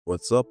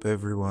What's up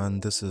everyone,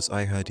 this is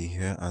iHadi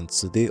here, and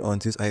today on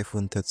this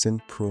iPhone 13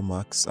 Pro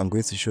Max, I'm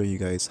going to show you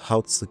guys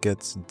how to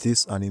get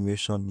this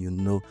animation you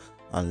know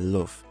and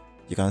love.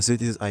 You can see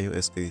this is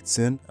iOS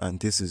 18 and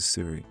this is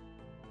Siri.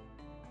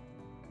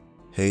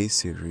 Hey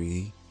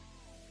Siri.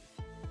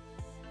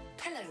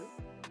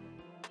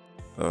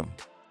 Hello.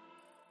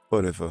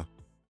 Whatever.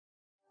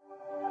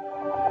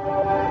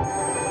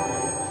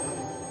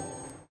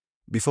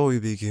 Before we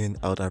begin,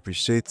 I would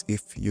appreciate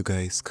if you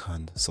guys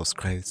can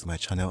subscribe to my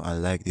channel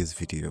and like this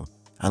video,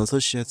 and also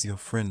share to your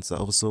friends that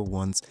also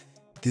want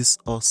this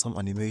awesome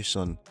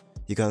animation.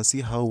 You can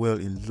see how well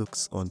it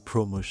looks on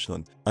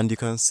ProMotion, and you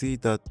can see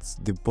that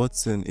the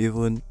button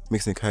even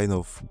makes a kind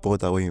of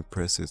border when you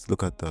press it.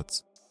 Look at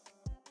that.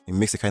 It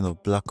makes a kind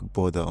of black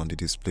border on the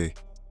display.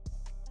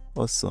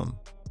 Awesome.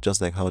 Just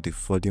like how the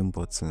volume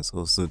buttons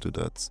also do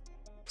that.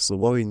 So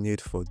what we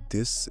need for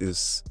this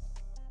is,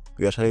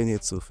 we actually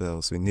need two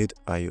files. We need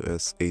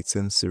iOS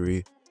 18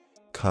 Siri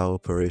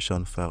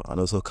Cooperation file and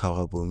also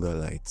Kawabunga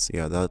Lights.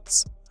 Yeah,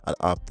 that's an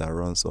app that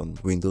runs on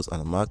Windows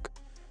and Mac.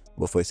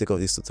 But for the sake of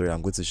this tutorial,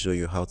 I'm going to show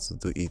you how to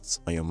do it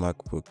on your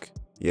MacBook.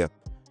 Yeah,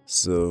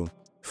 so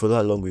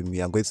follow along with me.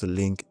 I'm going to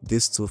link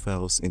these two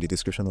files in the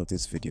description of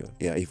this video.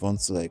 Yeah, if you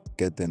want to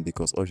get them,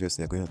 because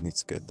obviously you're going to need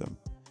to get them.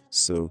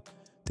 So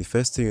the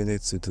first thing you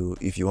need to do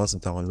if you want to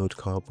download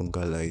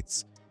Kawabunga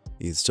Lights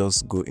is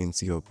just go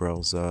into your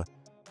browser.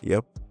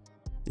 Yep,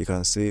 you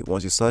can see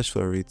once you search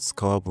for it,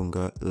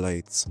 Kawabunga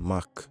Lights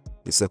Mac,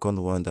 the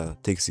second one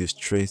that takes you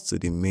straight to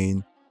the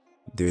main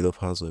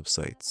developer's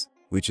website,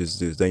 which is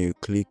this. Then you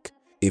click,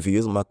 if you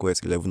use macOS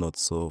 11 or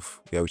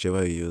 12, yeah,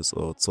 whichever you use,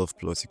 or 12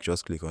 plus, you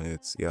just click on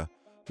it. Yeah,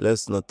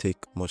 let's not take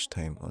much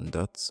time on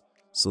that.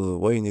 So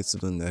what you need to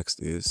do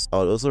next is, I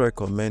would also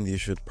recommend you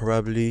should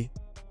probably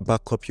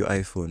back up your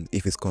iPhone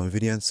if it's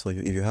convenient for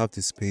you. If you have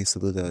the space to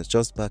do that,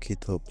 just back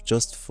it up,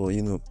 just for,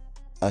 you know,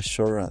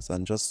 assurance,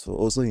 and just for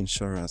also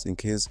insurance in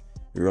case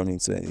you run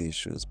into any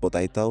issues. But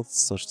I doubt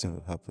such thing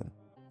will happen.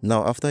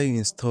 Now, after you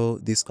install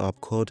this app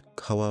called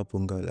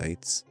Kawabunga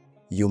Lights,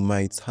 you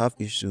might have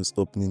issues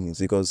opening it,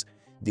 because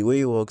the way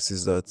it works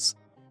is that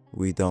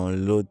we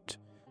download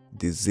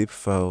the zip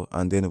file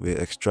and then we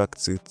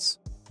extract it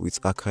with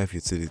archive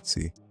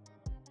utility,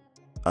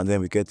 and then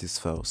we get this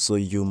file. So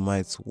you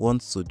might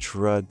want to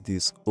drag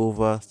this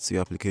over to your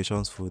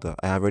applications folder.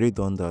 I have already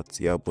done that,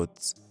 yeah,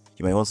 but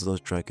you might want to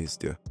just drag it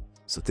there.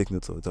 So take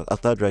note of that.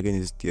 After dragging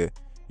it there,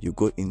 you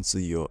go into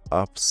your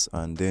apps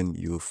and then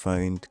you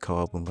find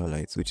Kawabunga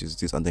Lights, which is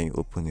this, and then you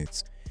open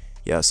it.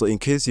 Yeah, so in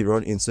case you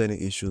run into any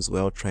issues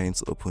while trying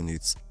to open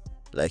it,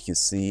 like you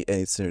see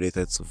anything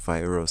related to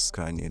virus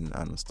scanning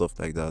and stuff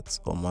like that,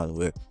 or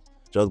malware,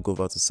 just go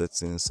over to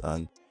settings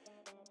and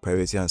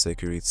privacy and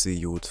security.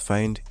 You would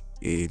find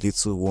a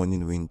little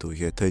warning window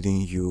here telling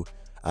you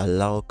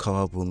allow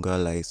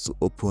Kawabunga Lights to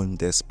open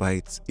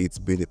despite it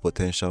being a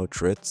potential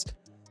threat.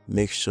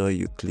 Make sure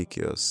you click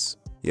yes.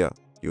 Yeah,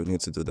 you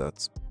need to do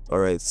that.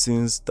 Alright,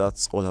 since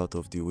that's all out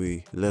of the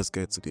way, let's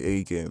get to the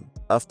A game.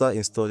 After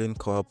installing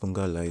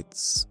Kawabunga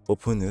Lights,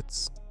 open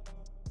it.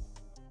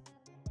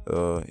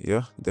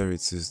 Yeah, there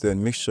it is.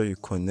 Then make sure you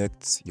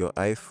connect your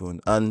iPhone,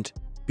 and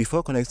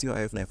before connecting your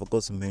iPhone, I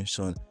forgot to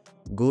mention,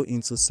 go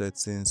into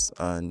settings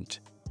and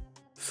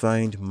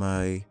find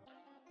my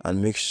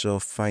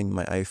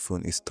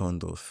iPhone is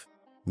turned off.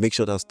 Make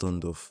sure that's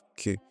turned off.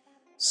 Okay,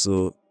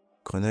 so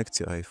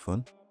connect your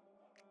iPhone.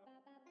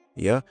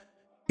 Yeah,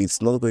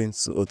 it's not going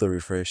to auto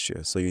refresh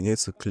here, so you need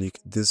to click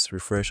this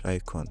refresh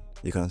icon.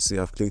 You can see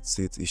I've clicked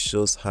it. It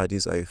shows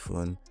Hadi's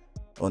iPhone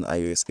on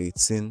iOS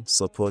 18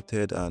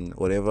 supported and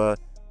whatever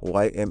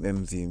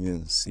YMMV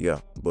means.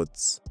 Yeah,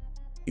 but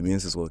it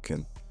means it's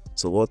working.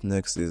 So what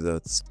next is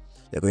that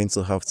you're going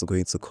to have to go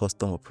into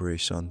custom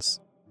operations,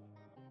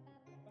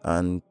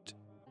 and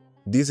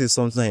this is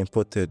something I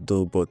imported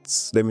though,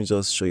 but let me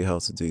just show you how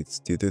to do it.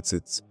 Delete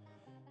it,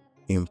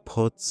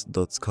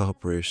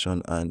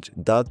 import.cooperation, and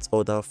that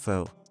other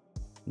file,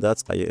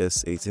 that's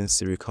iOS 18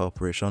 Siri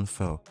Cooperation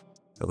file,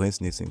 you're going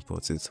to need to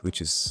import it,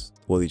 which is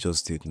what we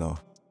just did now.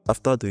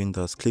 After doing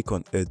that, click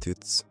on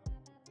edit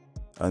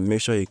and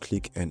make sure you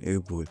click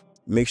enable.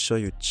 Make sure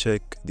you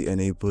check the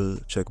enable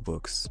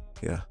checkbox.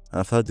 Yeah, and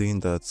after doing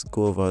that,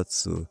 go over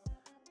to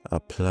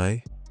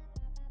apply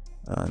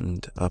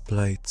and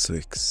apply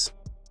tweaks.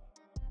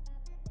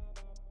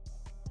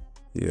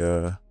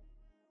 Yeah,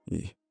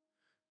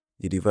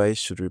 the device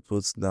should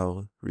report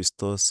now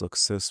restore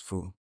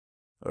successful.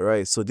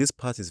 Alright, so this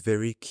part is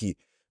very key.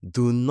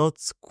 Do not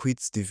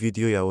quit the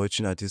video you're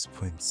watching at this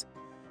point.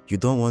 You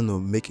don't want to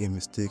make a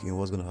mistake in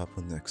what's going to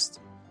happen next.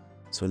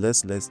 So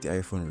let's let the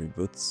iPhone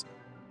reboot.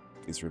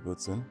 It's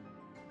rebooting.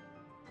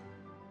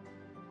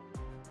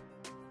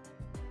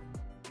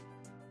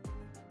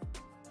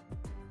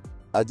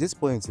 At this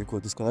point, you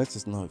could disconnect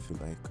it now if you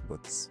like,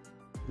 but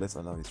let's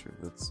allow it to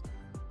reboot.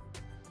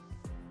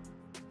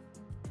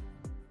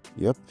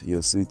 Yep,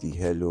 you'll see the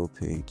hello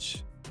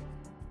page.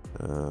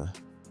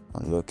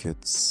 Unlock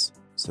it,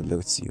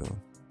 select your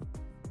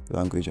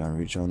language and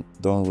region.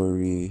 Don't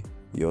worry,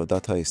 your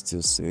data is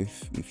still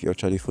safe if you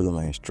actually follow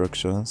my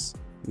instructions.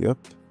 Yep.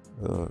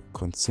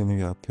 Continue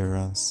your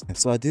appearance. And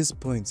so at this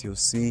point, you'll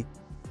see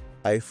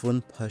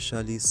iPhone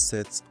partially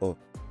sets up.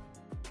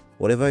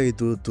 Whatever you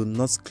do, do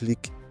not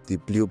click the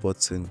blue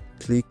button.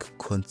 Click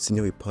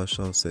continue with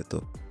partial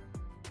setup.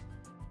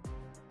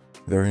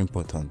 Very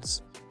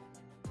important.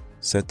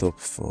 Setup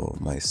for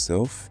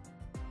myself.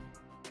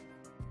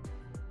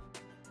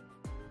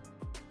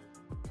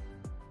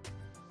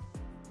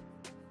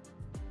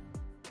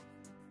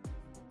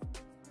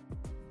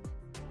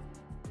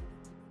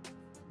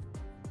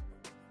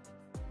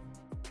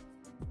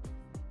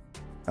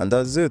 And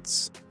that's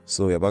it.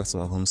 So we're back to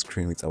our home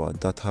screen with our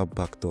data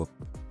backed up,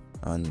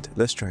 and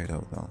let's try it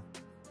out now.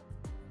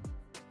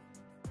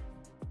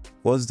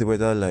 What's the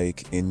weather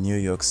like in New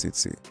York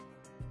City?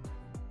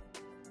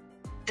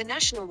 The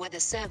National Weather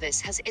Service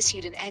has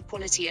issued an air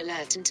quality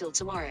alert until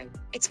tomorrow.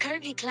 It's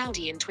currently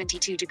cloudy and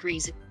 22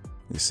 degrees.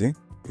 You see,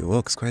 it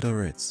works quite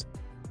alright.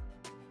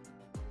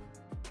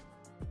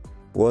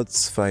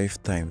 What's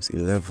 5 times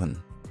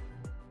 11?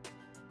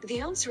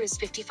 The answer is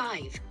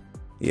 55.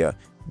 Yeah,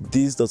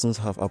 this doesn't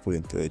have Apple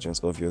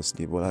Intelligence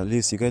obviously, but at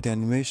least you get the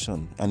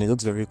animation, and it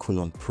looks very cool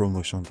on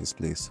promotion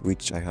displays,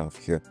 which I have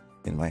here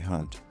in my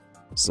hand.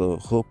 So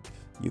hope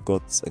you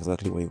got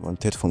exactly what you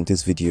wanted from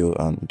this video,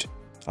 and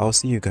I'll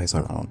see you guys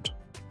around.